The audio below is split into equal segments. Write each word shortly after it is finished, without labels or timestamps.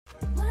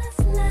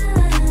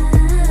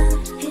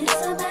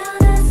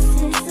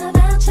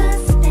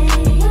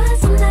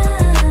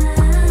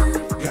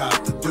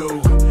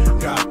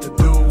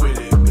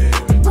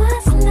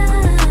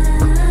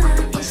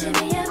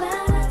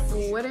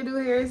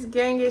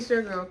it's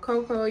your girl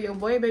Coco. Your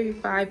boy Baby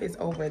 5 is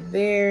over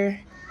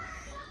there.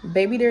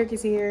 Baby Derek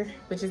is here,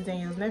 which is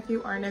Danielle's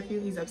nephew, our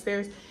nephew. He's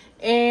upstairs.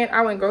 And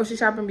I went grocery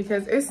shopping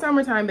because it's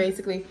summertime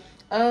basically.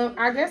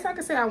 I guess I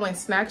could say I went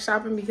snack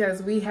shopping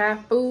because we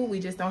have food. We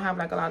just don't have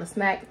like a lot of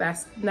snack. That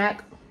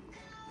snack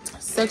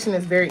section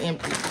is very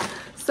empty.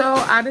 So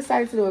I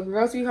decided to do a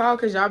grocery haul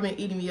because y'all been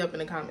eating me up in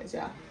the comments,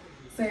 y'all.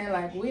 Saying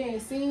like we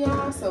ain't seen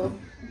y'all, so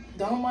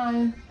don't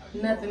mind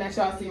nothing that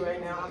y'all see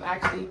right now. I'm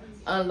actually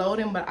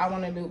unloading, but I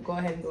want to go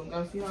ahead and do a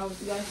grocery haul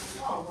with you guys.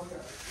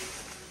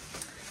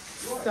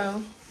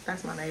 So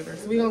that's my neighbor.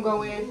 So we gonna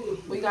go in.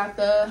 We got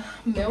the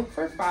milk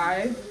for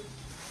 $5.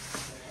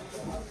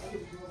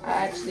 I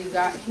actually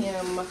got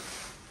him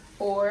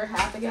 4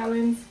 half a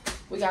gallons.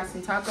 We got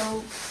some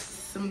taco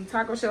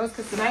shells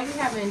because tonight we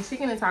having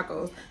chicken and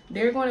tacos.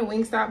 They're going to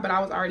Wingstop, but I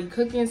was already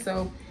cooking,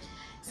 so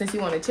since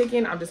you wanted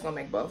chicken, I'm just gonna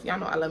make both. Y'all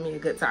know I love me a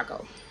good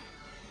taco.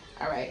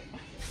 All right.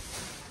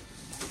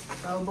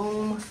 So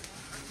boom,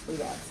 we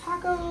got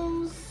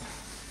tacos.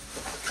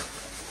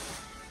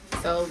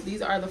 So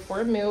these are the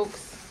 4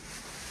 milks.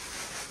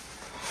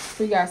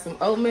 We got some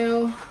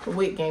oatmeal.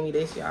 Wick gave me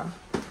this, y'all.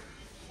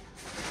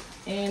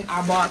 And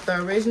I bought the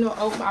original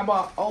oatmeal. I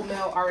bought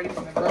oatmeal already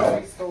from the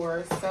grocery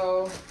store.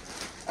 So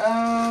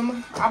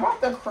I bought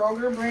the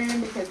Kroger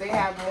brand because they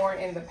have more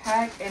in the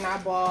pack. And I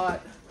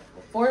bought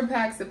 4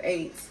 packs of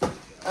 8.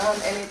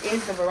 And it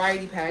is the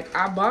variety pack.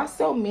 I bought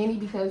so many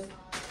because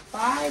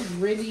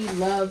 5 really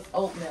loves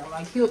oatmeal.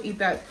 Like he'll eat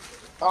that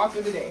all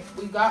through the day.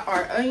 We got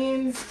our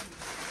onions.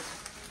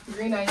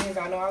 Green onions,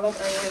 I know I love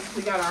onions.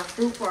 We got our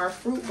fruit for our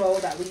fruit bowl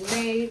that we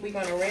made. We're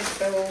gonna rinse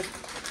those.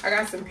 I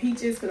got some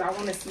peaches because I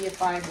want to see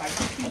if I like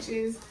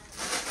peaches.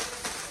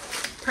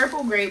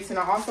 Purple grapes, and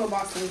I also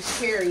bought some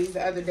cherries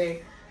the other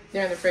day.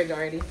 They're in the fridge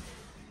already.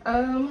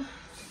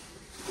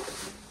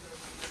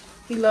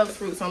 He loves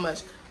fruit so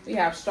much. We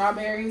have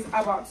strawberries.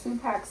 I bought 2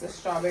 packs of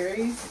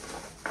strawberries.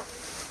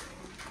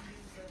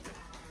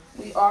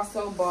 We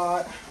also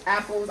bought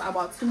apples. I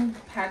bought 2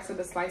 packs of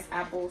the sliced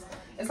apples.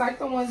 It's like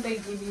the ones they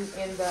give you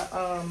in the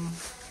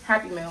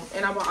Happy Meal.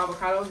 And I bought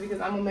avocados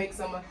because I'm gonna make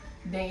some of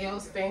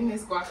Danielle's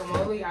famous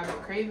guacamole. I've been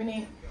craving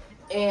it,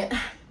 and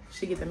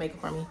she get to make it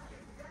for me.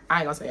 I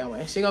ain't gonna say I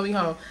win. She gonna be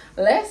home.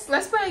 Let's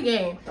play a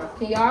game.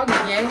 Can y'all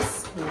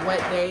guess what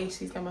day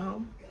she's coming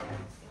home?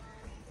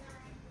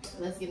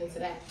 Let's get into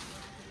that.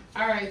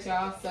 All right,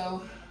 y'all.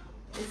 So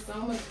it's so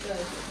much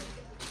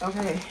stuff.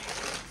 Okay.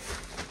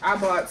 I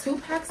bought 2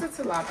 packs of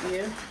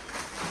tilapia.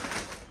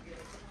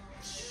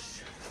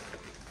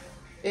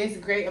 It's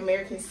Great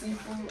American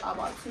Seafood. I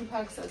bought 2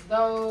 packs of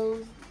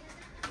those.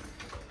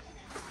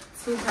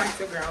 2 packs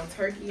of ground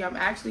turkey. I'm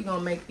actually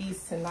gonna make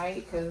these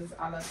tonight because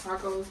I love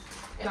tacos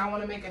and I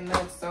want to make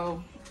enough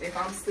so if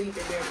I'm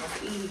sleeping they're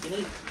gonna eat, he can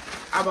eat.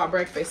 I bought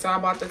breakfast. So I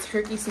bought the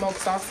turkey smoked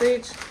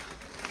sausage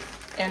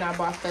and I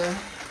bought the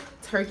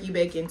turkey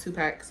bacon 2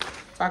 packs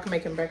so I can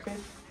make him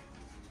breakfast.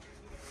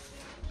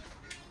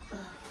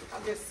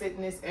 I'm just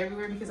sitting this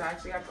everywhere because I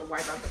actually have to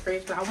wipe out the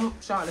fridge, but I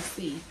want y'all to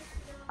see.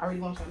 I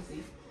really want y'all to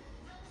see.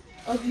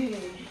 Okay.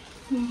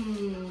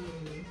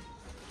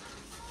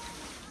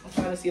 I'm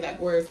trying to see like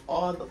where's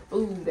all the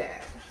food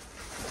at.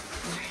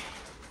 Okay.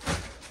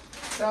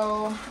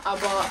 So I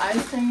bought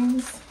ice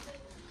creams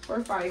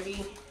for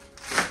 $5.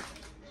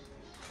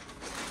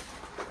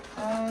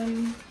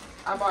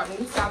 I bought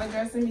new salad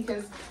dressing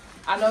because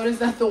I noticed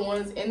that the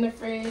ones in the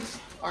fridge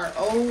are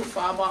old, so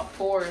I bought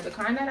 4. The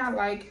kind that I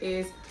like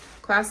is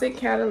Classic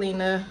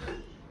Catalina.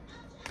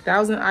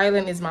 Thousand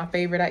Island is my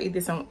favorite. I eat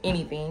this on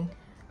anything.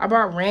 I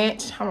bought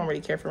ranch. I don't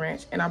really care for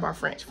ranch. And I bought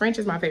French. French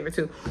is my favorite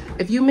too.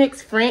 If you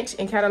mix French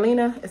and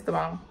Catalina, it's the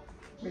bomb.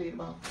 Really the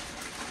bomb.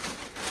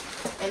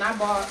 And I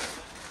bought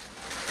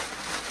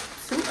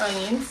 2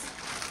 onions.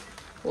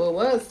 Well, it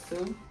was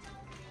 2.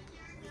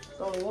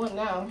 It's only 1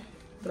 now.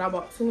 But I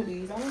bought 2 of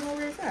these. I don't know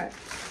where it's at.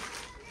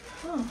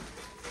 Huh.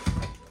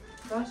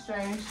 That's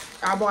strange.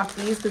 I bought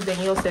these because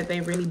Danielle said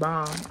they really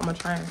bomb. I'm gonna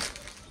try them.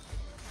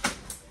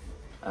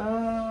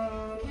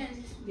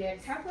 Yeah,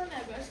 tap on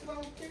that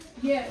vegetable.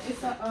 Yeah,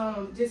 it's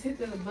a just hit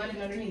the button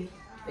underneath.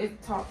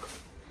 It talk.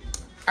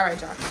 All right,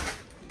 y'all.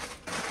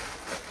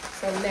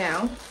 So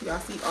now y'all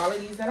see all of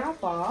these that I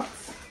bought.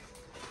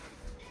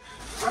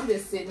 I'm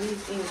just sitting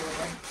these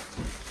anywhere.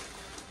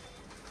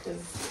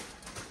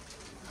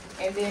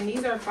 And then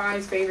these are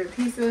 5's favorite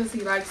pizzas.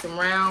 He likes them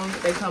round.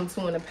 They come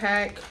 2 in a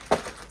pack.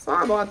 So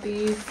I bought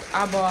these.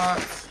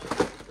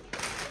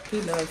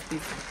 He loves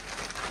pizza.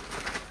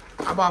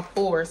 I bought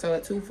 4, so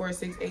at 2, 4,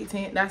 6, 8,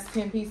 10. That's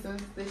 10 pieces.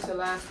 This should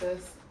last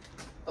us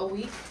a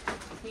week.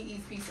 He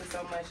eats pizza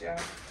so much, y'all.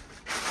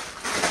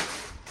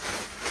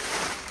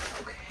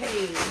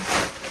 Okay.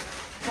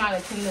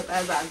 Trying to clean up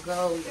as I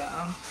go,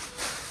 y'all.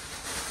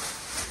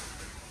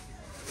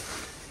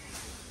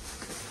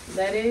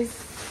 Lettuce.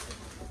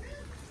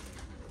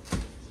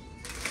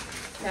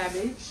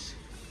 Cabbage.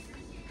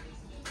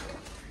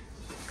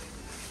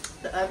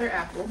 The other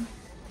apple.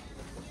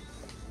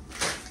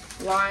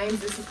 Limes,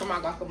 this is for my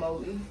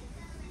guacamole.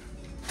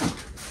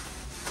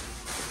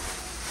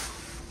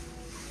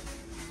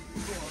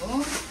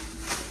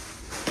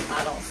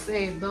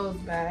 save those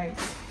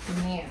bags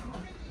now.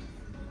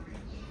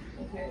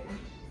 Okay.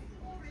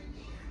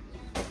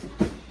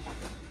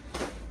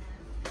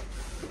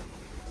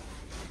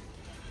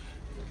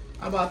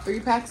 I bought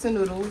 3 packs of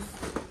noodles.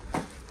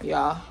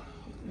 Y'all,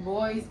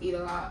 boys eat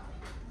a lot.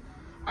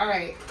 All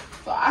right,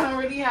 so I don't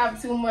really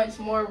have too much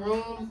more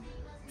room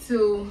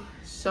to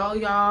show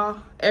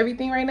y'all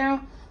everything right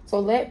now. So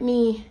let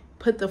me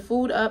put the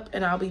food up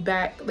and I'll be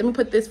back. Let me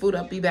put this food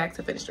up, be back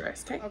to finish the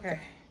rest, okay? Okay.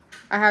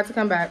 I had to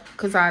come back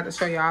because I had to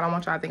show y'all. I don't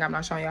want y'all to think I'm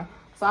not showing y'all.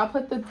 So I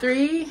put the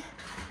 3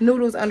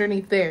 noodles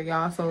underneath there,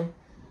 y'all. So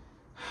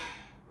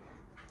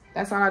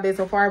that's all I did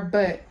so far.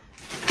 But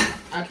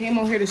I came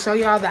on here to show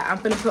y'all that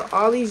I'm gonna put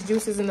all these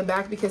juices in the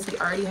back because we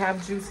already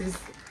have juices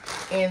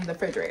in the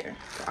refrigerator.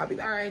 So I'll be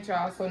back. All right,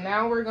 y'all. So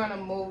now we're gonna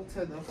move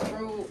to the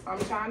fruit. I'm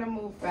trying to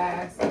move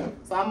fast.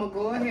 So I'm gonna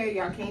go ahead.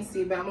 Y'all can't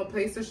see, but I'm gonna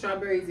place the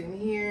strawberries in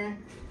here.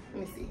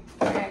 Let me see.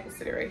 I can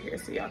sit it right here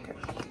so y'all can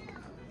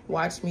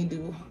watch me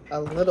do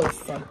a little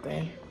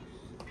something.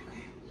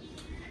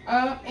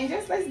 And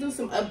just let's do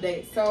some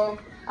updates. So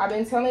I've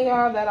been telling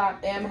y'all that I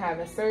am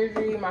having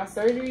surgery. My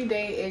surgery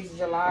date is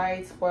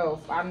July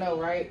 12th. I know,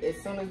 right?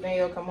 As soon as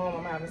Danielle come home,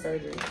 I'm having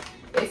surgery.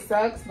 It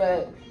sucks,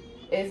 but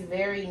it's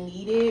very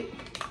needed.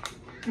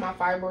 My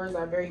fibroids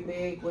are very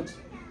big, which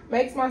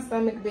makes my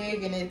stomach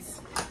big. And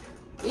it's,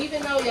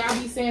 even though y'all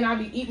be saying I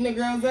be eating the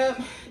girls up,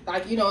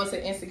 like, you know, it's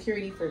an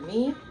insecurity for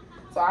me.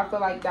 So I feel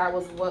like that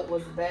was what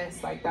was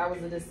best. Like, that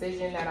was the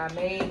decision that I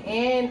made.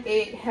 And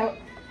it helped,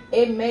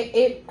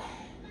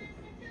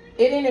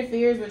 it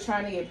interferes with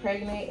trying to get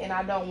pregnant, and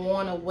I don't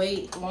want to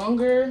wait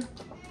longer.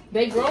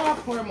 They grow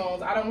off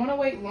hormones. I don't want to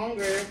wait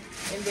longer,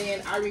 and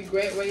then I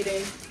regret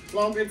waiting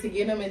longer to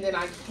get them, and then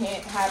I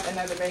can't have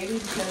another baby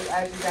because,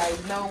 as you guys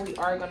know, we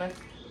are going to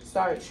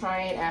start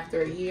trying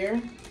after a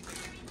year.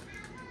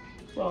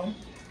 Well,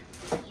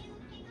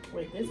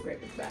 wait, this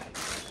grape is bad.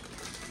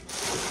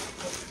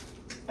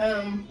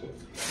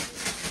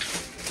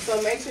 So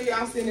make sure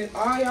y'all send in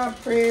all y'all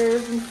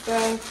prayers and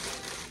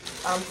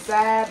stuff. I'm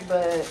sad,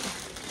 but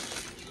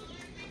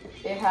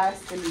it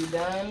has to be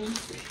done.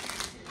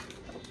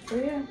 So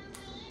yeah,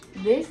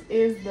 this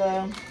is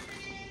the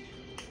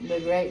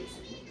grapes.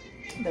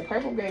 The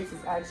purple grapes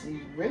is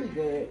actually really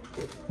good.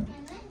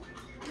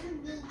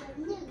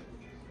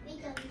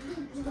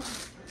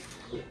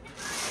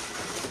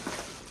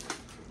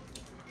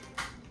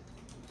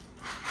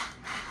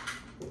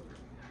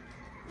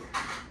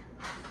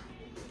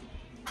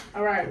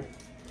 All right,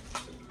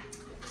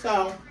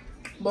 so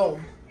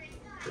boom,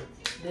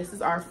 this is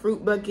our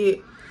fruit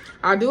bucket.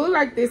 I'll do it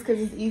like this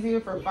because it's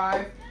easier for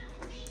 5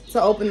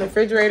 to open the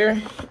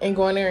refrigerator and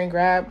go in there and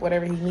grab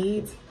whatever he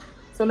needs.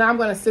 So now I'm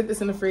going to sit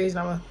this in the fridge and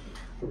I'm going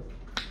to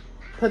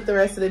put the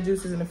rest of the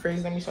juices in the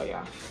fridge. Let me show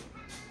y'all.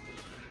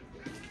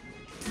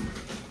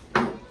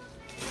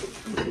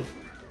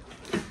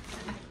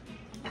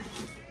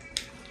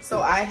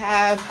 So I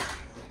have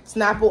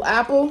Snapple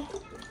apple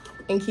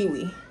and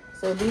kiwi.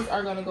 So these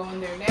are going to go in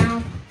there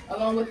now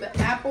along with the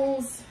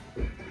apples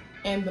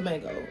and the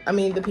mango. I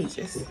mean the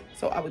peaches.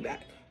 So I'll be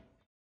back.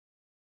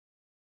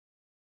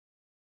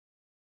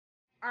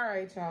 All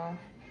right, y'all.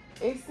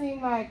 It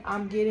seems like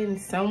I'm getting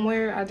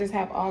somewhere. I just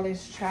have all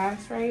this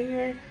trash right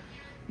here,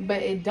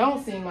 but it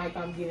don't seem like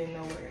I'm getting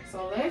nowhere.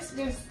 So let's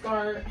just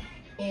start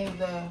in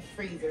the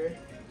freezer.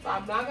 So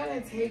I'm not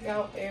gonna take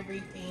out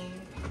everything,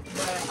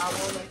 but I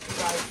will let you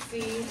guys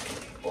see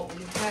what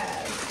we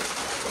have.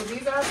 So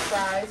these are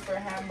fries for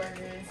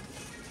hamburgers.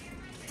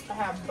 I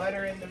have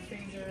butter in the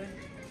freezer,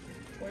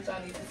 which I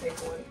need to take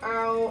one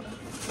out.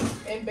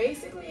 And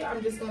basically,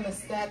 I'm just gonna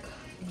stack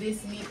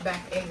this meat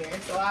back in there.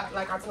 So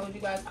like I told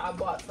you guys, I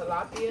bought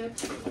tilapia,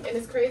 and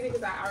it's crazy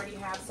because I already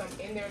have some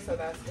in there, so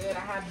that's good. I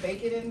have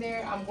bacon in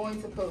there. I'm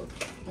going to put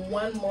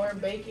one more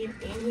bacon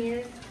in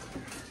here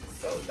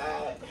so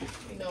that,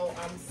 you know,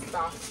 I'm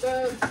stocked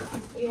up.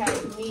 We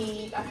have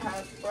meat. I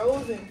have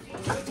frozen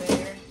food in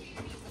there,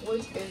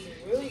 which is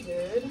really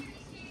good.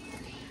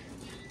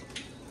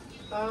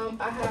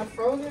 I have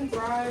frozen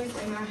fries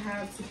and I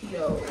have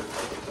taquitos.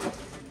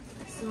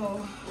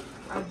 So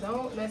I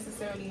don't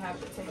necessarily have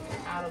to take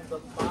them out of the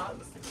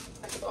box,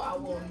 so I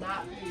will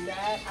not do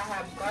that. I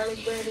have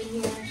garlic bread in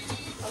here.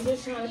 I'm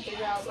just trying to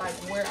figure out like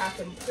where I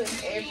can put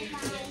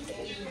everything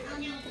in here.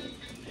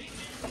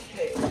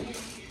 Okay.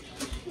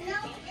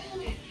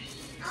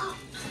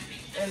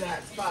 And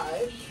that's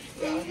 5.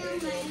 Yeah,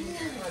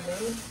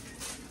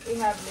 we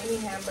have mini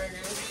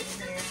hamburgers in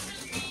here.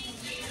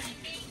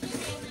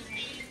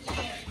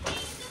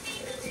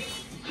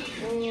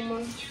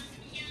 Boom.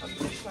 I'm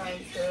just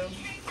trying to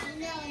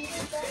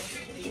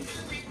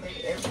make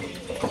everything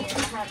in here. I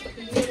have to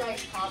do like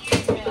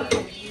popcorn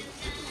and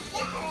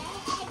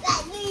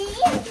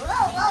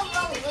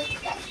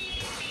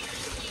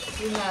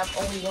we have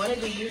only one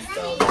of these,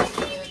 so that's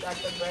good.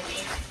 That's the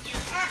breakfast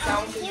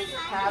sandwiches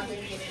have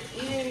been getting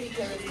eaten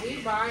because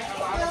we buy a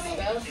lot of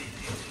stuff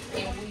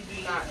and we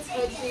do not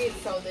touch it,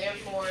 so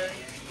therefore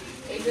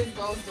it just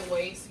goes to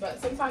waste.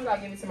 But sometimes I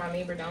give it to my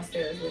neighbor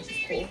downstairs, which is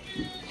cool.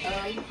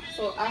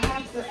 So I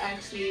have to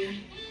actually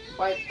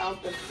wipe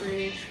out the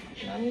fridge.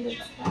 I need a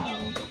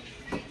towel.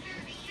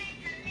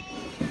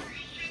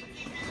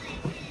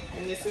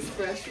 And this is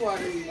fresh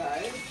water, you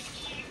guys.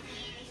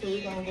 So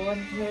we're gonna go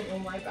ahead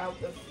and wipe out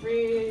the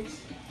fridge.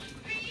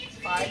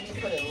 Fine, you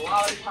put in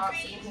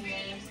lollipops in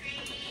here.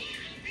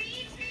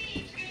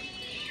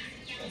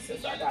 And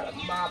since I got a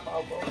mop,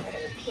 I'll go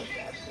ahead and put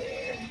that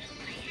there.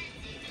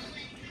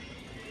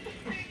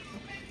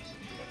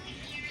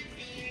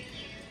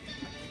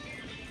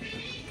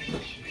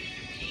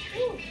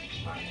 Whew,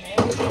 my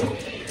hands are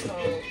really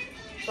cold.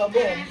 So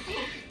boom.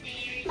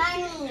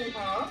 Mommy.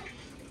 Huh?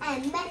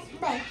 And mess.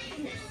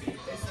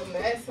 It's a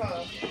mess,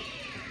 huh?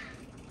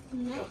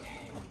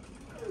 Okay.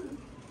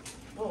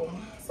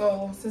 Boom.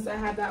 So since I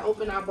had that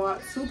open, I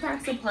bought 2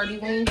 packs of party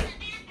wings.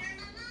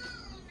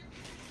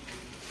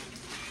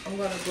 I'm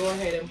gonna go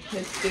ahead and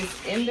put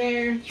this in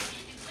there.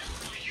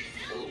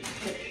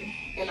 Okay.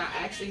 And I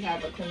actually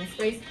have a clean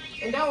space.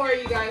 And don't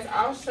worry, you guys,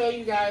 I'll show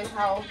you guys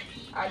how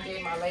I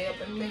did my layup.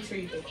 And make sure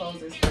you can close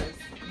this first.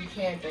 You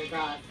can, thank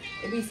God.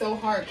 It'd be so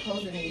hard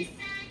closing these.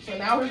 So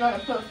now we're gonna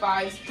put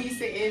 5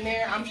 pieces in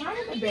there. I'm trying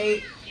to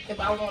debate if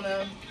I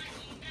wanna,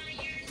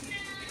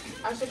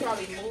 I should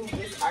probably move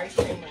this ice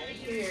cream right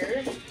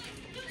here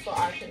so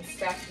I can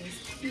stack these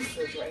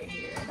pieces right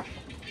here.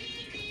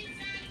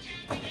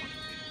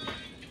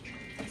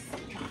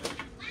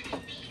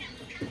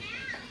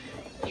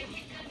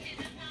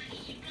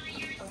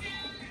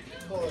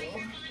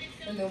 Boom.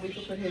 And then we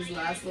can put his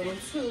last little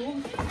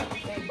 2.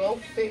 They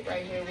both fit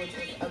right here, which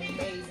is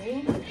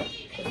amazing,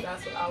 because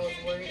that's what I was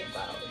worried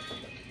about.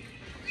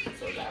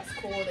 So that's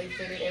cool. They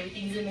fitted,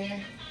 everything's in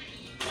there.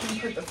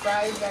 You put the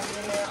fries back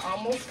in there.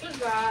 Almost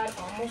forgot.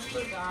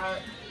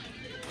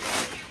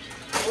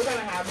 We're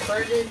gonna have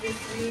burgers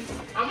this week.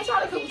 I'm gonna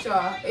try to cook with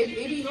y'all. It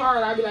be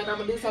hard. I'll be like, I'm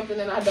gonna do something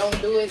and I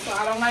don't do it. So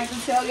I don't like to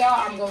tell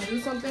y'all I'm gonna do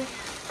something,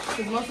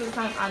 because most of the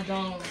time I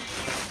don't.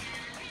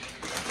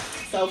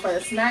 So for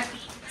the snack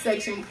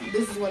section,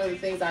 this is one of the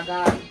things I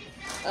got.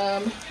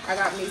 I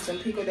got me some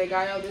pico de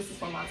gallo. This is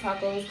for my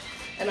tacos.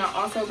 And I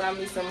also got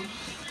me some,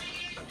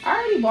 I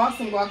already bought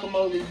some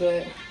guacamole,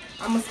 but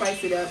I'm gonna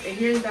spice it up. And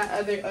here's that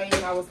other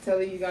onion I was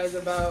telling you guys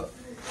about.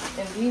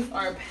 And these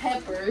are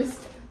peppers.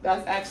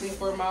 That's actually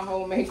for my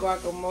homemade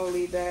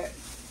guacamole that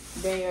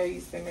Danielle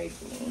used to make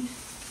me.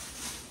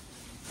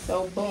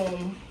 So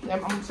boom.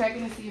 I'm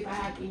checking to see if I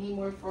have any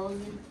more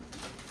frozen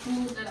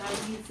food that I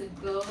need to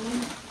go.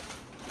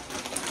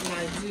 And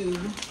I do.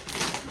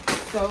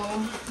 So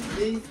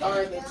these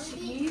are the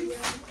cheese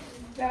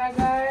that I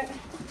got.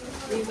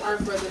 These are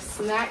for the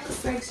snack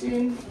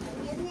section.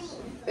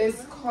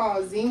 It's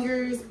called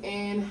Zingers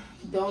and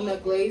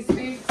Donut Glaze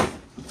Sticks.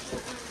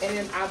 And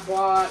then I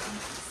bought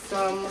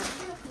some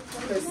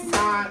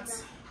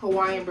croissant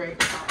Hawaiian bread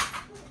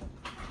croissants.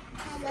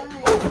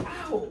 Oh,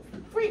 ow,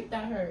 freak,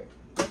 that hurt.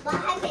 What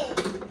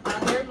happened? I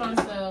hurt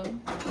myself.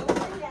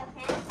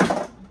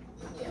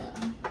 Yeah.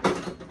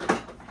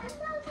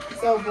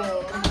 So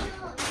boom.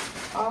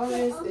 All of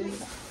this is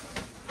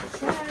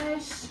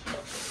trash.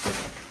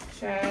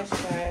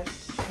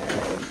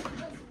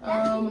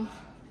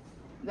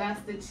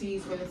 That's the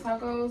cheese for the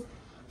tacos.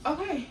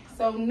 Okay,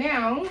 so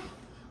now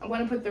I'm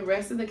gonna put the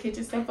rest of the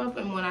kitchen stuff up,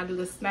 and when I do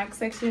the snack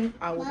section,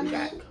 I will be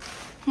back.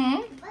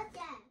 What's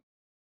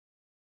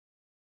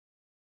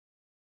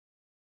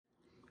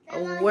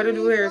that? What to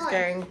do here,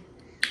 gang?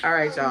 All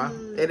right, y'all.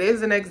 It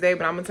is the next day,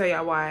 but I'm gonna tell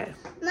y'all why.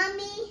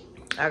 Mommy.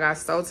 I got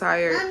so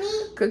tired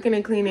Mommy. cooking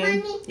and cleaning.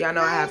 Mommy. Y'all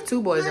know I have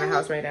 2 boys in the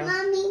house right now.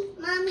 Mommy.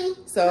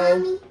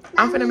 So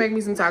I'm finna make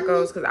me some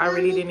tacos because I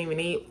really didn't even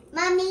eat.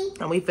 Mommy.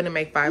 And we finna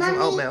make 5 some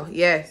oatmeal.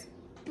 Yes.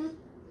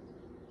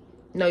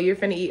 No, you're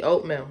finna eat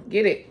oatmeal.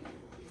 Get it.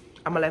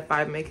 I'm gonna let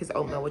 5 make his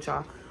oatmeal with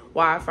y'all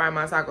while I fry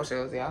my taco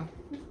shells, y'all.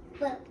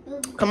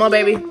 Come on,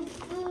 baby.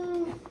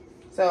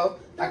 So,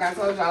 like I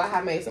told y'all, I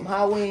have made some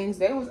hot wings.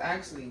 They was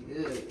actually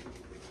good.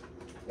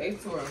 They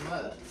tore them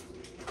up.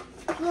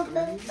 You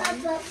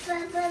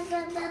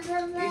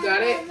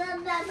got it?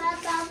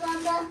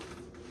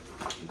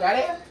 You got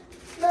it?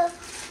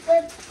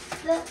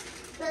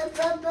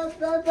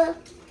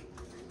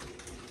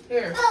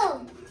 Here.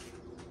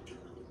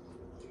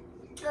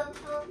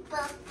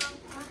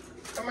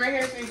 Come right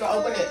here so you can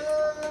open it.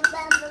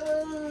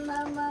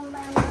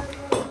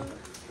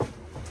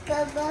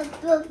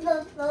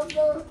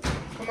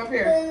 Come up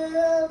here.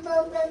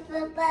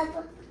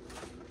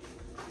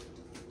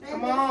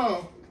 Come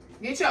on.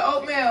 Get your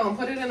oatmeal and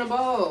put it in a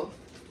bowl.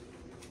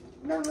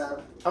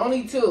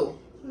 Only 2.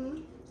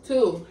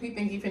 2. He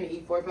think he finna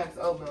eat 4 packs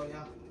of oatmeal,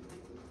 y'all.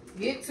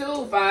 Get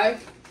 2,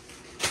 5.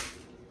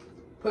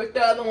 Put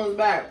the other ones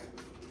back.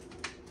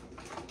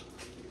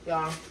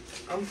 Y'all,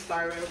 I'm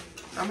starving.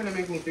 I'm gonna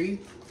make me 3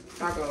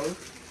 tacos.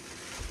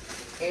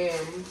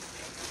 And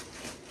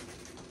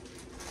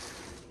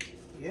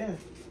yeah.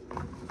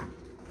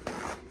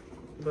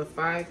 But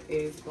 5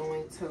 is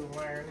going to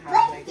learn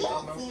how to make it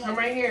oatmeal. Come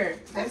right here.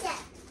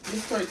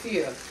 This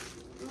tortilla.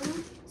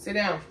 Sit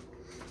down.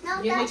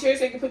 No, Get in the chair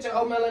so you can put your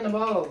oatmeal in the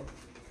bowl.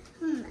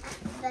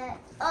 That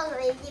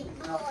already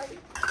boiled.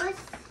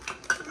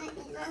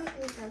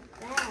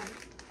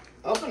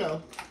 Open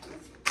them.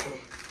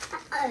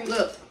 Hi.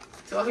 Look.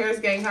 So here's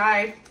gang.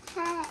 Hi.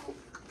 Hi.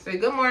 Say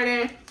good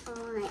morning.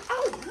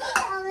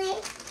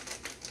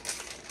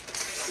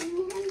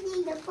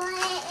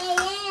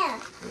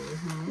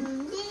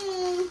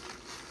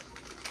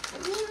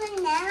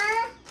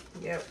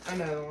 Yep, I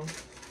know.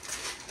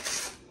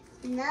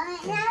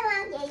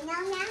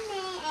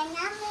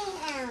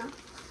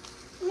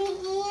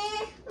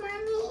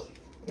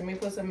 Let me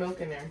put some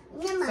milk in there.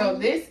 So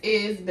this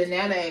is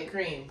banana and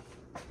cream.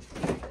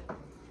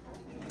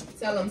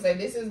 Tell them, say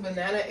this is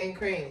banana and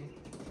cream.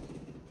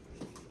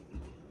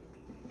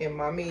 And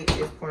mommy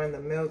is pouring the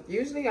milk.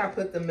 Usually I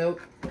put the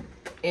milk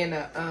in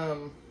a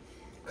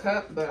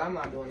cup, but I'm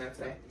not doing that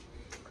today.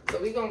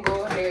 So we gonna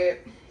go ahead,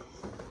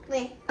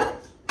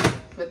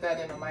 put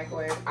that in the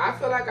microwave. I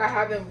feel like I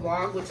haven't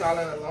vlogged with y'all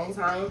in a long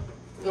time.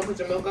 You gonna put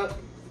your milk up?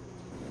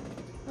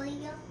 Put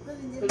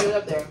it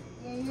up there.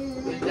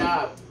 Good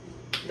job.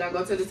 Now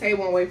go to the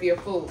table and wait for your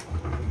food.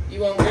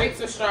 You want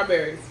grapes or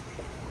strawberries?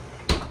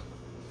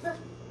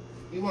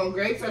 You want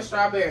grapes or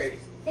strawberries?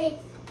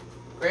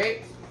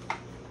 Grapes?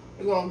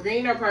 You want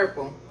green or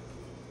purple?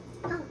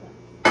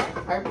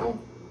 Purple?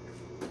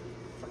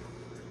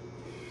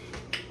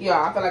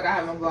 Yeah, I feel like I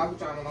haven't vlogged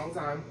with y'all in a long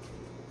time.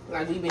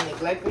 Like we've been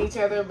neglecting each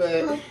other,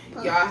 but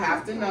y'all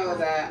have to know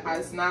that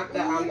it's not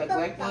that I'm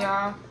neglecting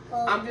y'all.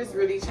 I'm just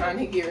really trying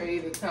to get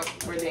ready to come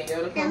for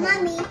Danielle to come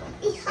home.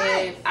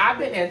 And I've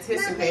been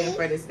anticipating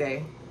for this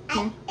day.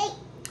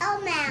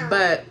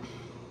 But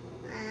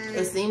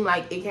it seemed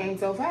like it came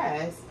so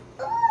fast.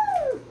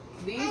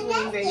 These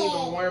wings ain't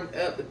even warmed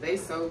up, but they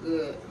so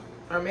good.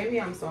 Or maybe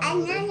I'm so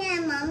hungry.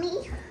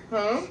 Mommy.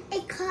 Huh?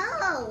 It's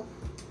cold.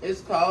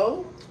 It's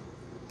cold?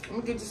 Let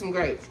me get you some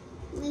grapes.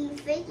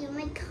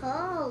 My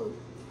cold.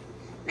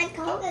 My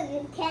cold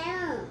doesn't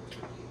count.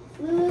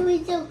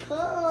 It's so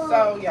cold.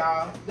 So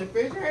y'all, the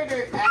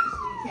refrigerator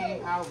actually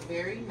came out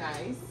very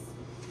nice.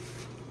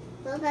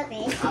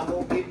 I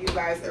will give you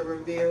guys a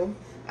review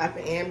at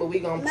the end, but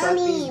we're gonna pluck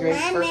these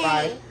grapes for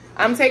 5.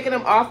 I'm taking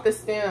them off the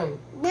stem.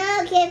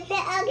 No, keep it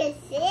on the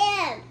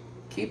stem.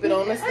 Keep it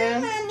on the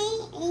stem?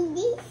 Mommy, and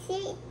this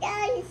is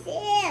on the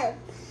stem.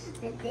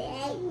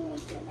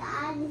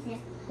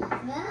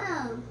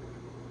 No.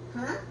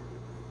 Huh?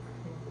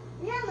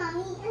 No,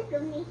 Mommy, look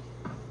at me.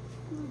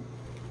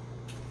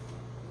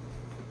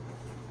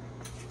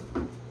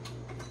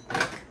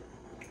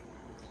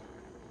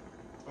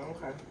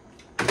 Okay.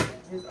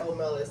 His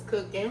oatmeal is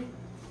cooking.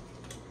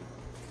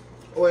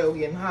 Oil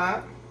getting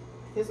hot.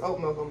 His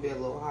oatmeal gonna be a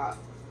little hot.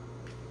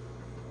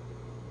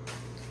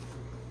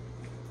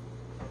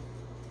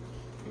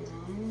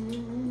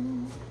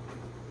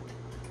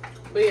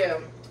 But yeah,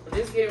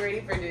 just getting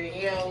ready for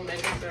Danielle,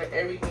 making sure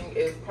everything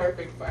is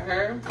perfect for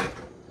her.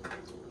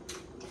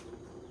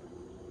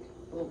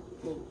 Ooh,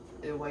 ooh,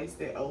 it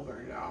wasted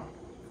over, y'all.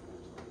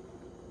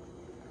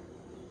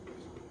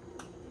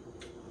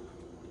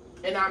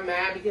 And I'm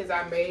mad because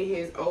I made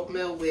his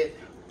oatmeal with,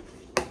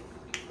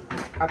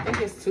 I think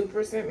it's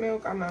 2%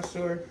 milk, I'm not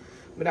sure.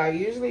 But I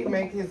usually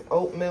make his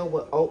oatmeal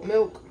with oat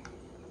milk.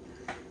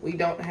 We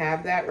don't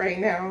have that right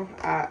now.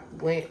 I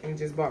went and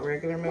just bought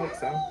regular milk,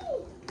 so.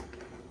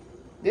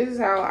 This is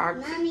how I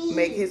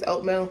make his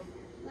oatmeal.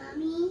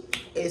 Mommy.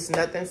 It's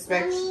nothing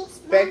special.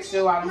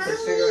 I don't put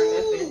sugar or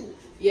nothing.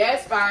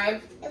 Yes,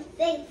 5. It's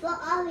big for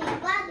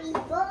everybody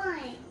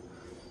born.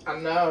 I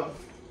know.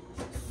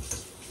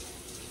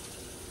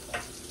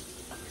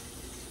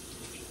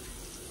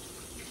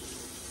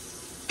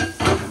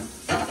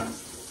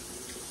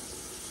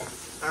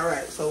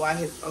 Alright, so while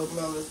his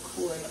oatmeal is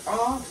cooling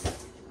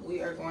off,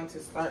 we are going to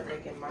start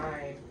making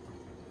my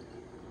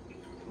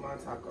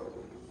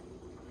tacos.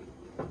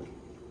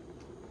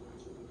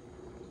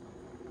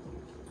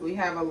 We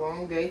have a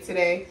long day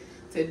today.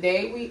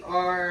 Today we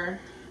are,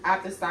 I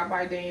have to stop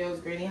by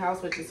Danielle's granny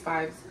house, which is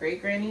 5's great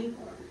granny.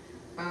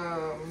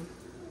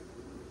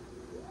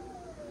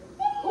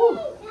 Ooh,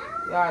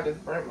 y'all, I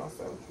just burnt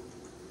myself.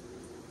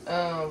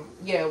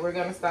 Yeah, we're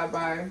gonna stop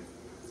by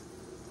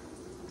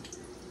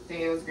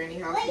Danielle's granny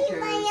house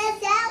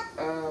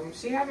because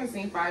she haven't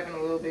seen 5 in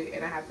a little bit,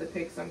 and I have to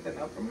pick something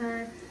up from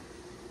her.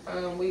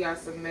 We got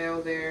some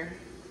mail there,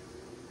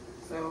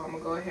 so I'm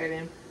gonna go ahead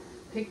and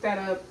pick that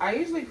up. I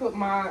usually put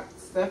my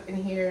stuff in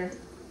here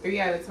 3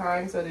 at a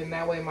time, so then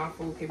that way my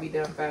food can be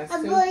done fast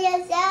too.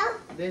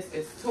 This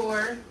is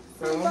Tor.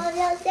 So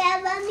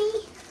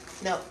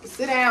no,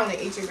 sit down and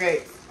eat your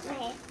grapes.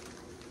 Okay.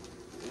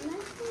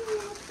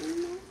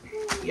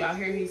 Y'all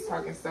hear he's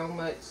talking so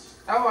much.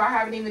 Oh, I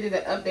haven't even did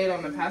an update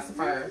on the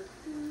pacifier.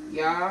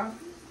 Y'all,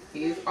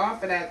 he's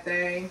off of that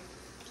thing.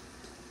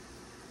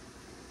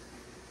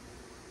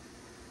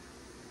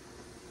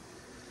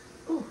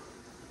 Ooh,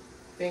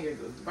 fingers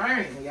was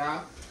burning,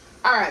 y'all.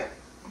 All right.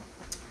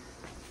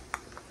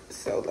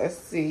 So let's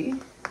see.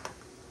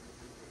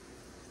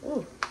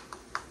 Ooh.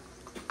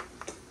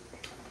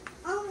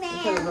 Oh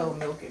man. Put a little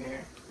milk in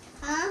there.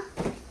 Huh?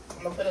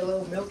 I'm gonna put a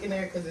little milk in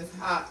there because it's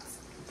hot.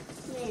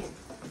 Yeah.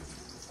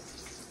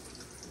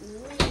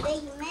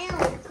 Big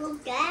milk, cool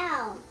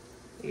down.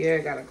 Yeah,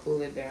 gotta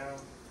cool it down.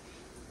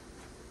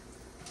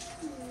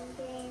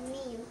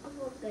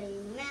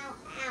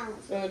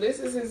 So this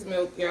is his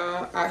milk,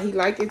 y'all. He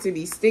like it to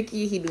be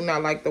sticky. He do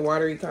not like the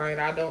watery kind.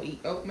 I don't eat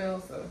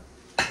oatmeal, so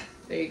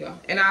there you go.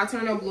 And I'll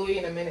turn on Bluey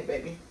in a minute,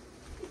 baby.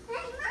 Hey,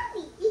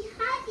 Mommy, it's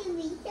hot to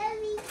be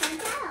serving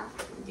some.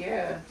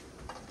 Yeah.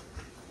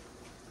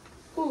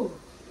 Whew.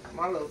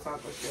 My little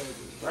taco shell is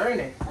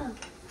burning. Oh.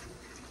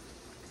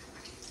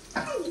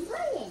 Hey,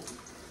 burning.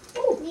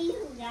 Ooh. Me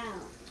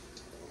down.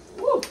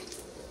 Woo.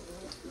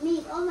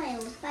 Me, oh my,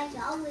 was like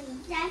always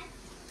that.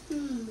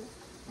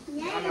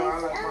 I know I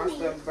like my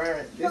stuff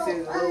burnt. This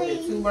is a little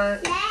bit too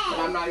burnt, but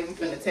I'm not even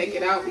gonna take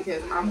it out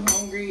because I'm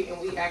hungry and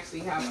we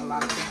actually have a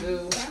lot to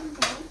do.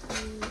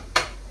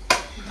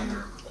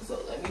 So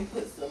let me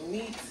put some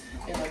meat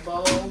in a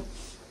bowl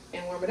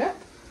and warm it up.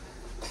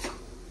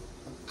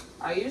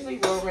 I usually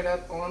warm it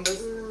up on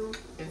the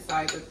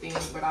inside the thing,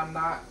 but I'm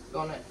not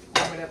gonna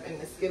warm it up in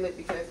the skillet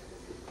because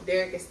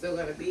Derek is still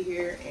gonna be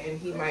here and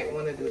he might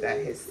want to do that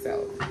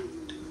himself.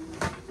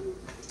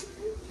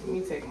 Let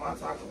me take my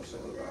taco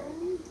shells out.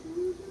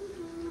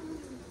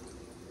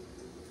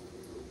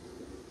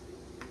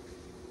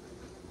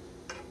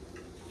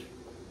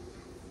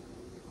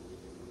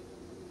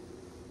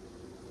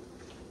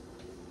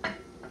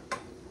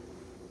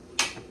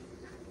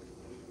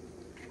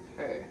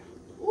 Okay.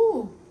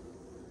 Ooh.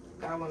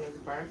 That one is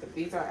burnt, but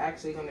these are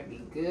actually gonna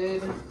be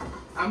good.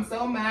 I'm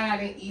so mad I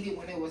didn't eat it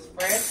when it was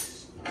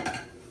fresh.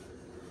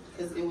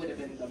 Because it would have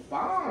been the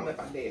bomb if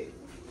I did.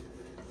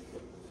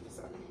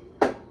 So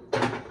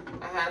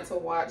I had to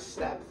watch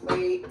that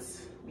plate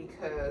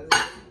because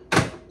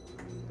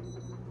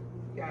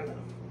y'all know.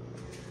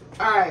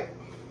 Alright.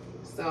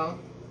 So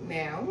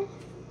now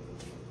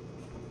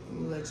let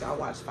me let y'all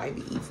watch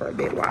Spivey eat for a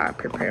bit while I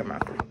prepare my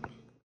food.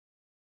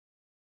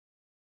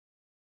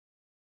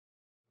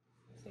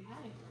 Say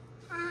hi.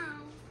 Hi.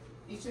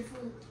 Eat your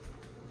food.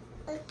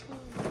 Okay.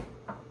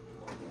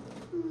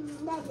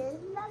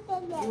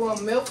 You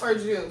want milk or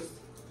juice?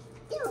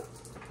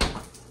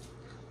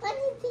 What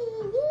is it?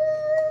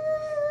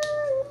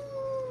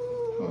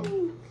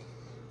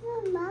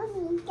 Oh,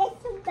 Mommy, get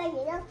some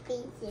better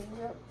pieces.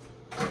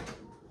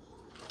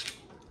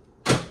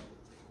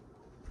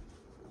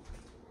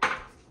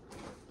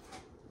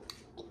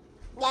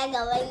 That's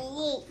all I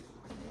eat.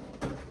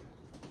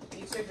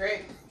 Eat your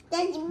grape.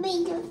 That's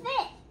me to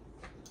fit.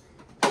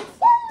 So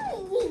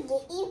easy to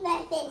eat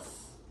like this.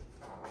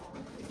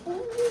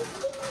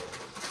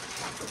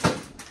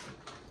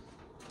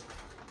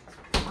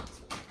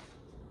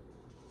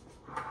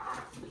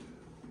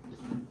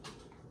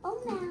 Oh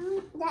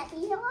no, that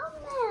is all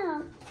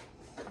now.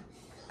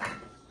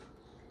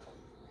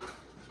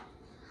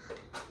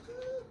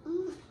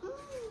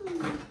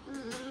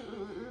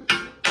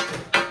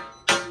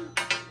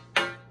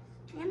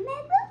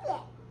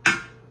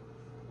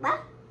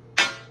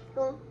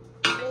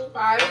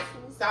 Five,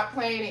 stop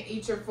playing and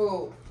eat your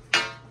food.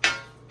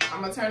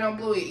 I'm gonna turn on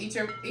Bluey. Eat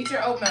your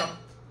oatmeal.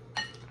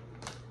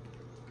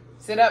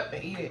 Sit up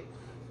and eat it.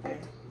 Okay.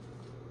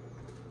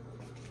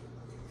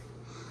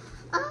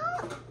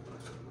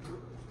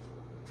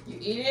 You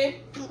eat it?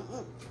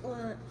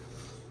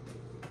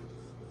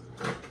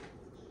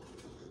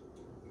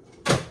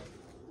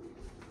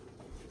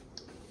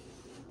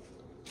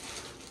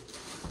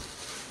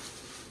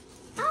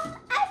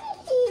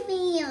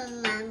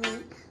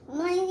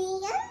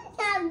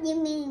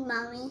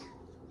 Mommy.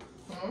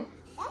 Hmm?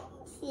 I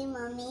see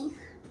Mommy.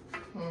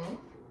 Hmm?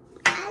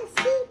 I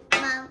see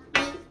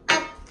Mommy.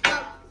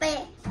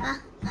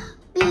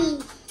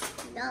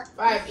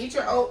 Five, eat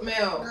your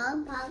oatmeal.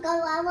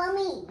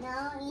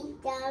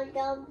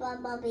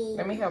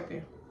 Let me help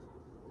you.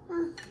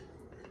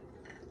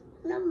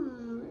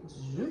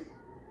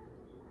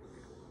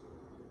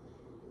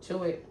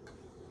 Chew it.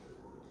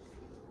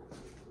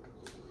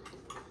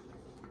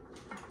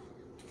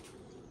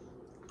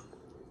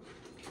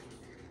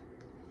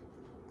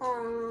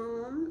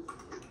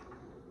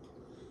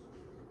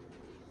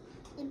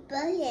 It's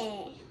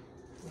burning.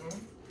 Hmm?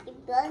 It's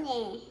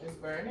burning. It's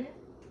burning?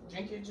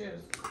 Drink your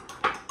juice.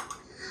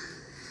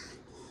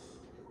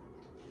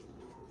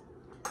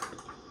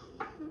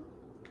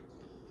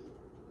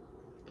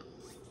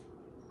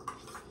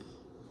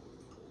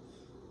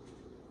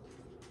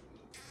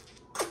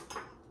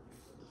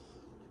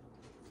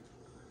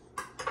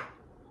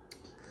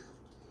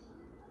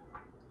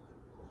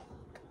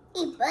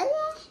 It's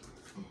burning.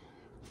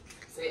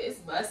 Say it's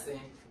busting.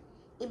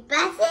 It's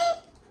busting.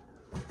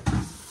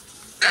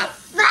 I'm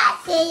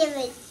busting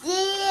over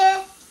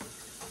there.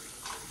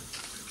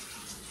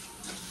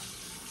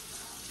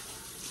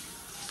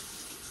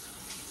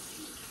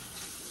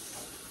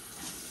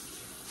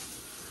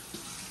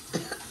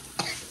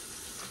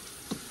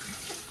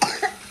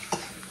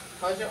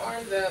 Hold your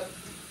arms up.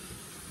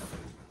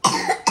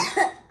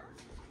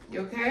 You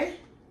okay?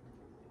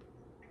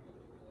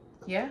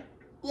 Yeah?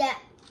 Yeah.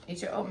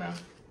 Eat your oatmeal.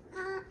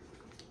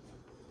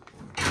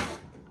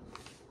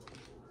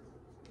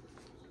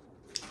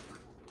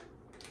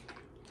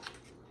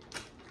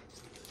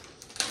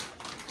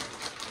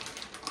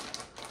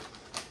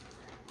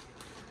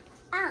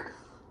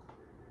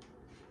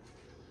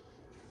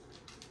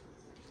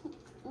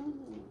 What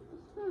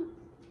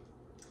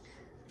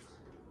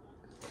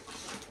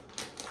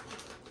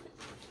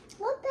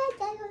bag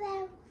I go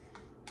out?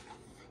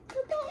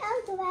 What bag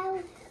I go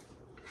out?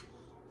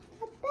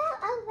 What bag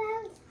I go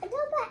out? I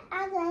don't bag I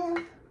go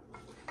out.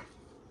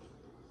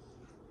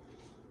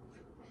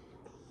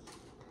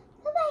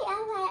 What bag I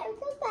go out?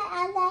 What bag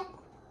I go out?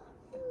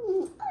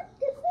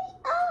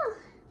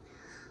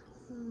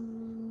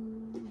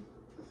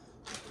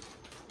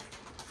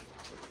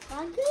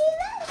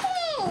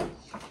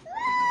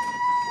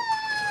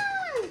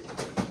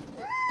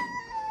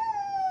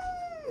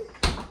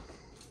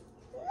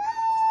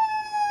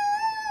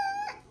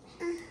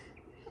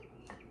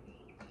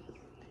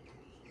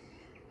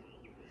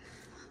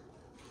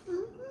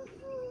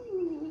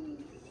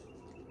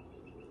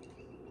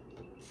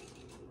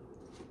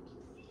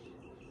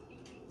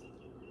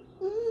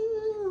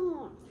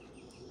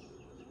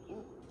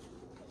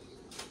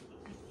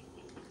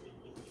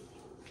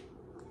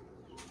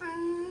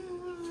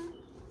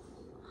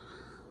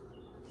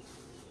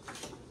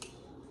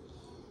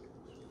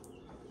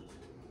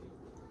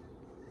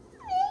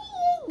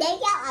 Để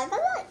cho ở có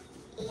một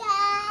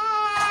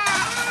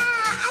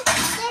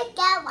để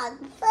cho bằng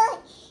phơi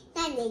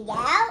này để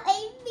giáo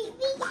em biết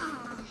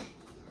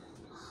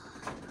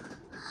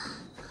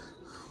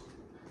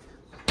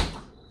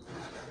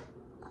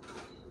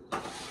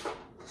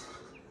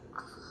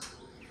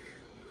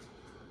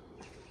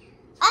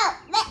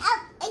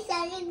em sợ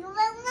đi cũng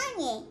không nói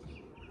nhỉ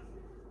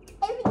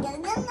em bị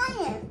giận nó nói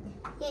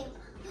nhỉ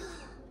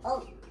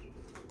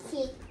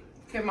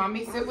Can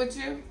mommy sit with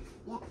you?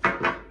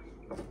 Yeah.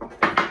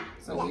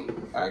 So we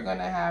are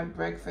gonna have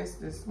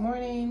breakfast this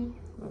morning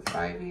with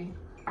Ivy.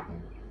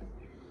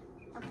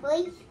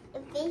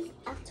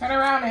 Turn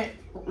around and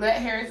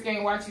let Harris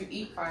Gang watch you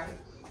eat, fine.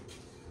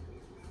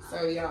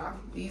 So y'all,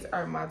 these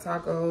are my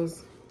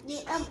tacos.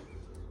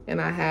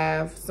 And I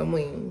have some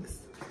wings.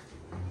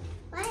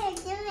 What are you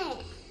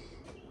doing?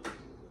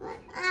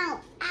 Ow,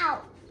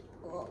 ow.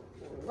 Oh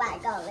my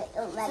God.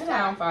 Oh my Sit God.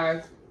 down,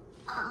 Five.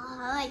 Oh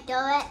my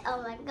God.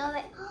 Oh my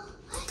God. Oh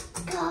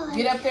my God.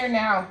 Get up there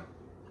now.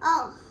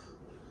 Oh.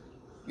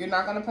 You're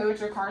not gonna play with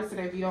your cards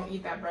today if you don't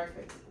eat that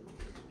breakfast.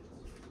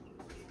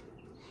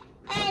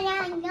 And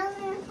I'm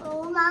gonna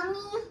go, Mommy.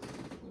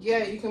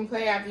 Yeah, you can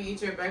play after you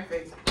eat your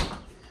breakfast.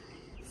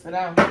 Sit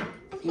down.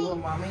 You with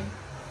mommy?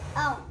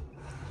 Oh.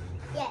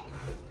 Yeah.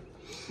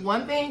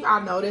 One thing I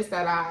noticed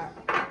that I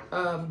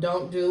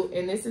don't do,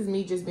 and this is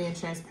me just being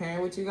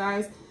transparent with you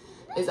guys,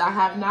 is I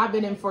have not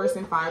been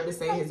enforcing Five to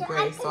say his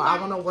grace. So I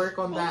want to work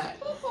on that.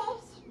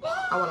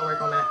 I want to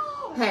work on that.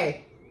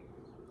 Hey,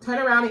 turn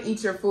around and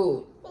eat your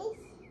food.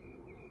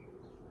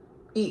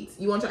 Eat.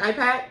 You want your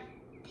iPad?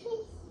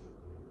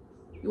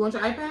 You want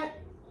your iPad?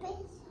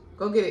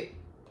 Go get it.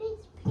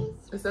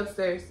 It's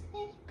upstairs.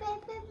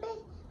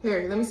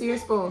 Here, let me see your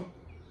spoon.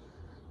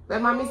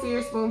 Let mommy see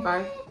your spoon,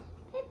 Five.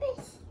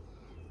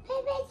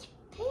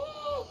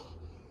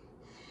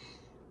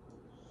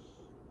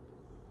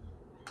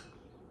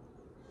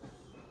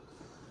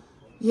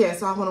 Yeah,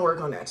 so I want to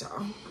work on that,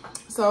 y'all.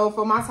 So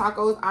for my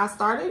tacos, I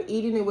started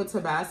eating it with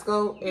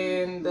Tabasco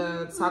and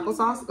the taco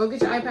sauce. Go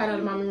get your iPad out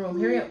of mommy's room.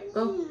 Hurry up.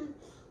 Go.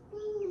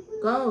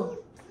 Go.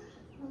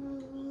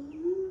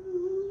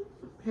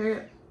 Hurry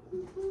up.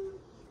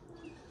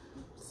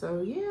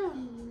 So yeah,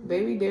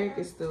 baby Derek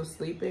is still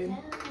sleeping.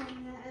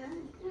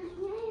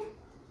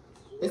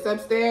 It's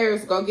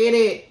upstairs. Go get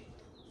it.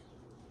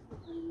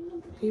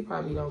 He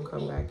probably don't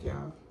come back,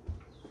 y'all.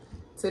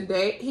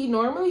 Today, he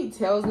normally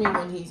tells me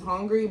when he's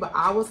hungry, but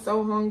I was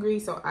so hungry,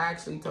 so I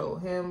actually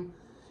told him.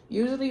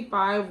 Usually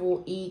Five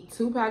will eat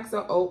 2 packs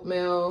of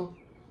oatmeal,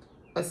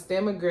 a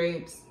stem of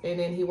grapes, and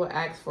then he will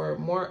ask for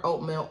more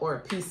oatmeal or a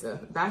pizza.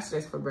 That's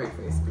just for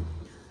breakfast.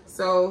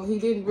 So he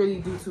didn't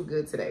really do too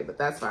good today, but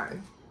that's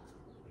fine.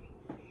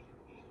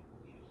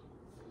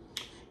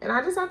 And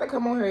I just have to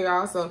come on here,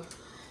 y'all. So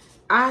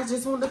I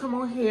just wanted to come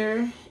on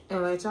here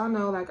and let y'all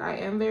know, like, I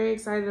am very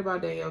excited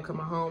about Danielle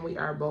coming home. We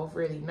are both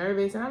really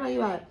nervous. And I know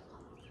you're like,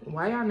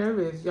 why y'all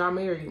nervous? Y'all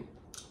married.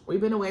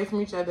 We've been away from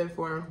each other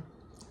for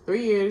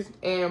 3 years.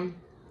 And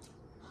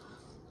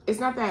it's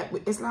not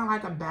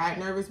like a bad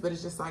nervous, but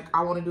it's just like,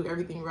 I want to do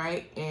everything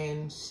right.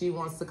 And she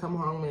wants to come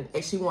home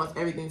and she wants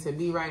everything to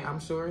be right, I'm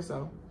sure.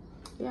 So,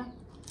 yeah.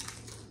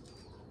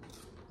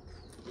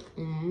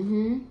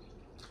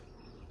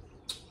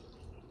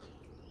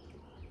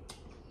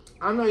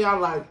 I know y'all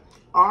like,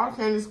 all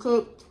Candyce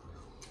cooked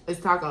is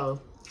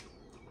tacos.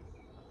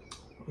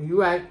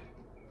 You right.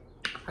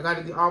 I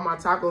gotta get all my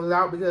tacos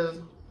out because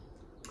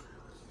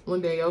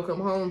one day you'll come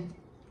home,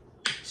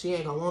 she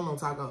ain't gonna want no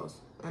tacos.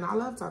 And I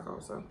love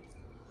tacos, so.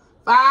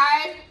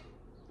 5.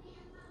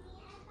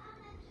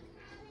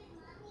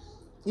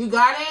 You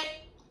got it?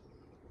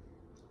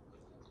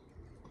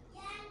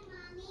 Yeah,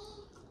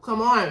 Mommy.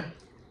 Come on.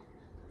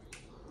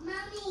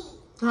 Mommy.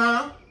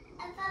 Huh?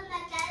 I found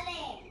my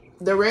belly.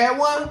 The red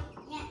one?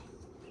 Yeah.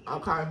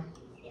 Okay.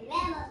 The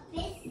red one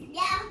fish.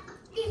 Yeah.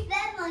 This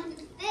red one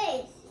is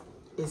fish.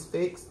 It's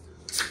fixed.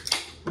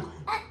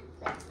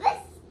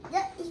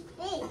 This is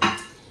fish.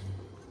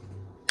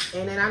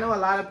 And then I know a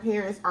lot of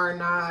parents are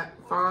not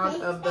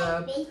fond of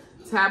the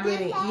tablet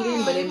and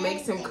eating, but it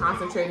makes him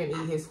concentrate and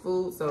eat his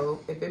food.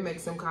 So if it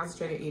makes him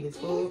concentrate and eat his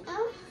food,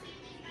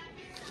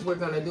 we're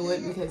gonna do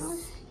it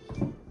because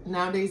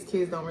nowadays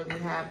kids don't really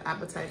have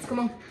appetites. Come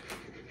on,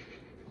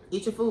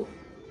 eat your food.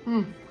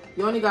 You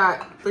only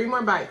got 3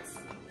 more bites.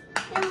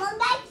 3 more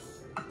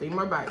bites? 3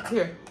 more bites.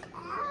 Here,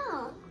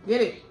 Oh.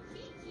 get it.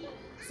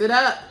 Sit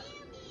up.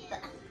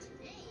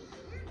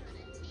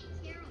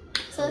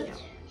 So, Yeah.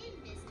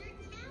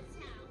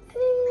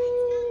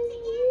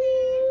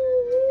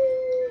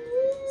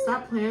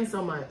 Stop playing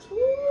so much.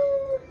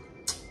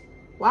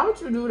 Why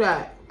would you do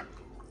that?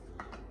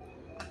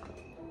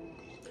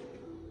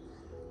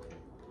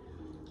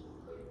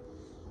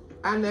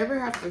 I never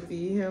have to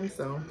feed him,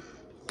 so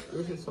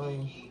this is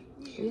funny.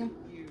 Yeah.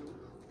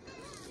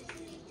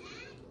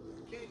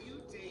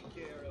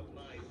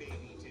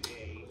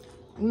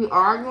 You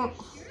arguing?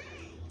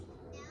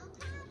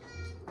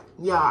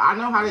 Yeah, I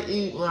know how to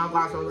eat when I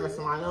watch a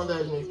restaurant. Don't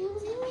judge me.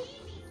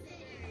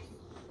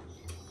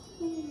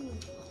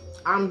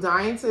 I'm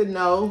dying to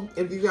know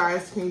if you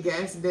guys can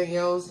guess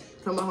Danielle's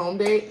coming home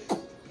date.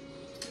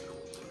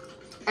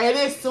 It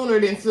is sooner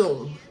than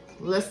soon.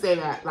 Let's say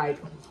that. Like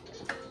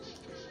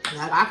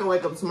I can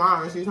wake up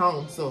tomorrow and she's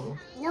home soon.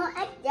 no,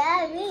 I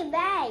got 3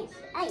 bites.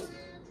 I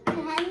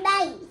have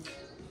bites.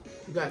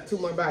 You got 2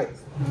 more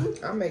bites.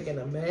 I'm making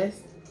a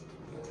mess.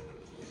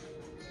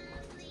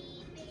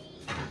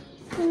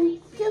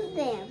 Too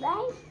bad,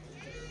 right?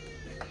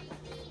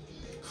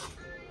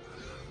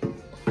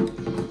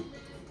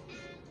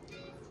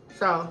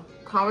 So,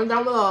 comment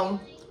down below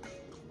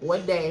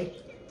what day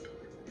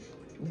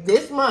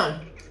this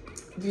month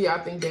do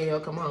y'all think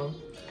Danielle come home.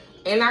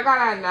 And I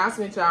got an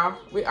announcement, y'all.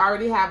 We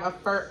already have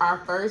our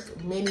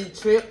first mini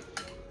trip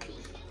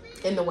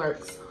in the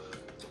works.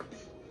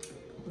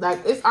 Like,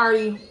 it's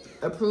already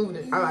approved.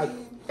 I like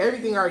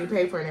everything already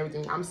paid for and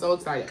everything. I'm so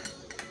excited.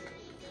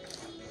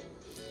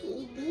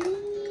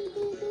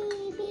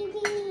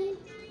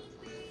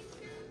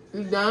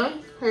 You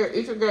done? Here,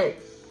 eat your grape.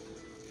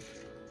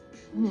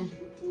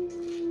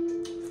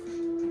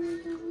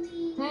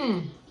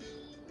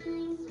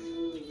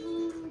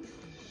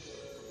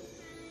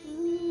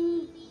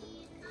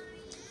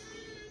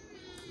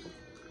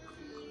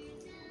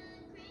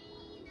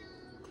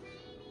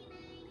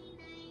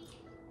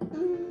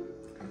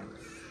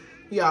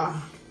 Y'all,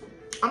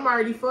 I'm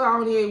already full. I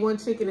only ate 1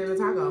 chicken and a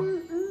taco.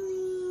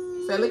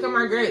 So look at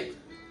my grape.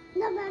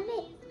 No,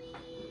 baby.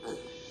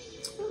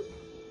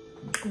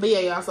 But yeah,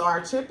 y'all, so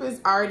our trip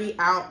is already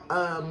out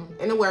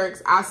in the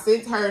works. I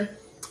sent her,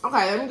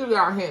 okay, let me give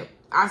y'all a hint.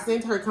 I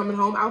sent her coming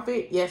home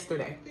outfit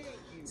yesterday.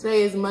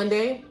 Today is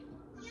Monday.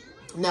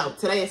 No,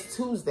 today is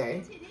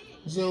Tuesday,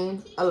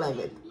 June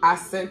 11th. I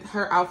sent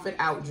her outfit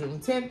out June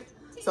 10th.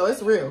 So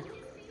it's real.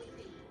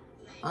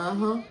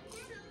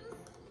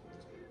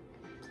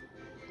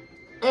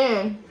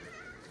 And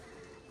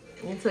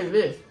let me tell you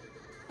this.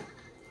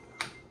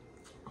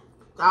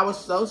 I was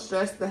so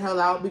stressed the hell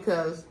out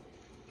because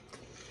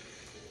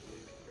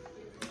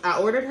I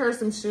ordered her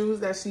some shoes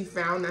that she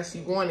found that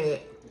she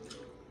wanted,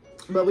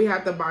 but we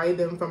had to buy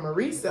them from a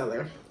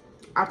reseller.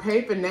 I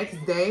paid for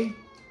next day,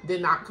 did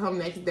not come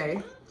next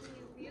day.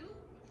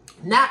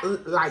 Not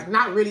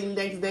really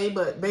next day,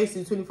 but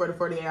basically 24 to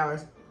 48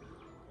 hours.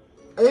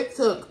 It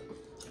took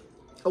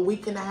a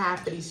week and a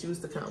half for these shoes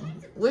to come,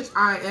 which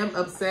I am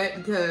upset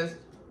because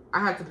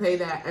I had to pay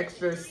that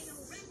extra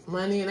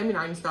money. Let me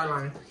not even start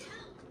lying.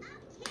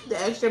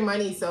 The extra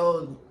money,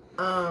 so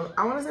I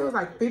want to say it was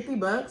like 50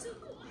 bucks.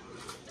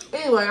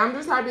 Anyway, I'm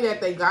just happy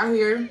that they got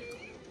here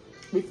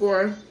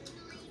before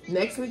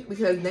next week,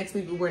 because next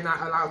week we were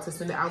not allowed to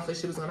send the outfit.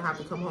 She was going to have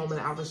to come home in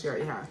the outfit she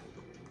already had.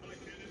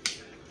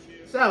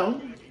 So,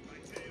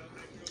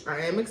 I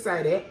am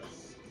excited.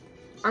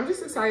 I'm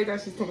just excited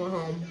that she's coming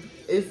home.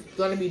 It's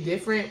going to be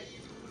different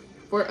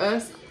for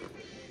us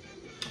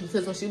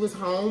because when she was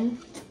home,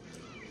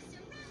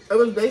 it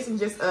was basically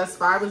just us.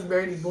 5 was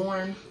barely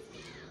born.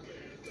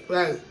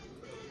 Like,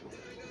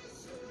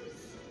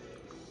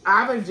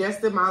 I've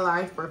adjusted my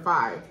life for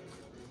 5.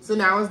 So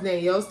now it's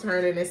Danielle's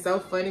turn, and it's so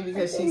funny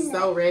because she's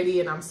so ready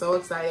and I'm so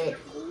excited.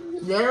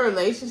 Their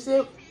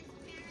relationship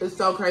is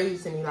so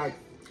crazy to me. Like,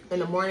 in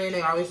the morning,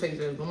 they always say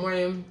good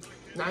morning,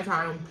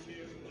 nighttime,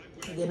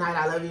 good night,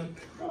 I love you.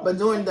 But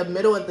during the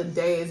middle of the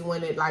day is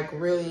when it like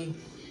really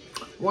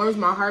warms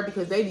my heart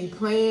because they be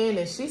playing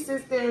and she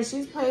sits there and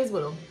she plays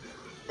with them.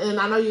 And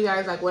I know you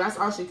guys like, well, that's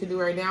all she can do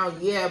right now.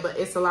 Yeah, but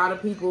it's a lot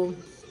of people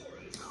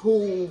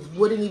who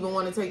wouldn't even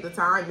want to take the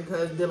time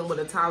because dealing with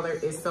a toddler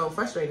is so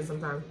frustrating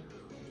sometimes.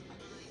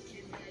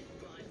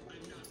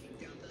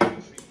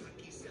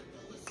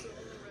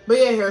 But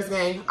yeah, Harris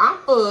gang, I'm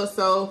full,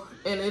 so,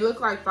 and it looks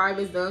like 5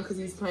 is done because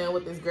he's playing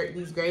with these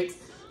grapes.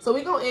 So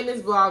we gonna end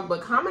this vlog,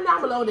 but comment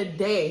down below the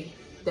day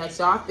that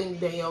y'all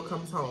think Danielle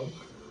comes home.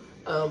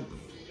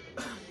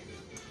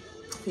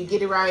 If you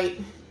get it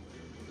right,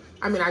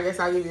 I mean, I guess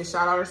I'll give you a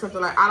shout out or something.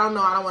 Like, I don't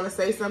know, I don't want to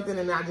say something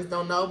and I just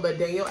don't know, but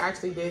Danielle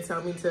actually did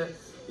tell me to,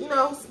 you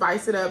know,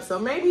 spice it up. So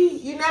maybe,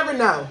 you never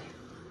know.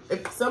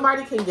 if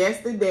somebody can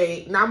guess the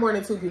date, not more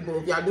than 2 people.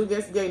 If y'all do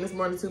guess the date and it's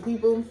more than 2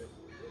 people,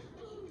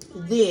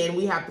 then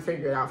we have to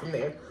figure it out from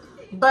there.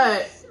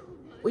 But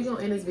we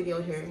gonna end this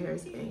video here in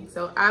Harris Gang.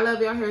 So I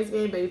love y'all, Harris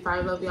Gang. Baby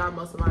 5 love y'all.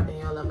 Most of all,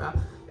 Danielle love y'all.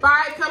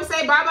 5, come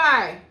say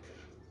bye-bye.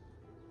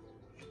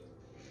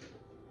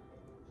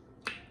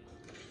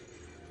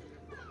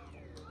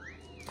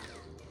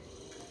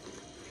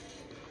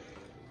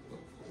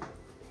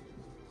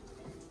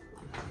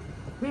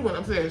 He went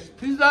upstairs.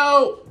 Peace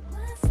out.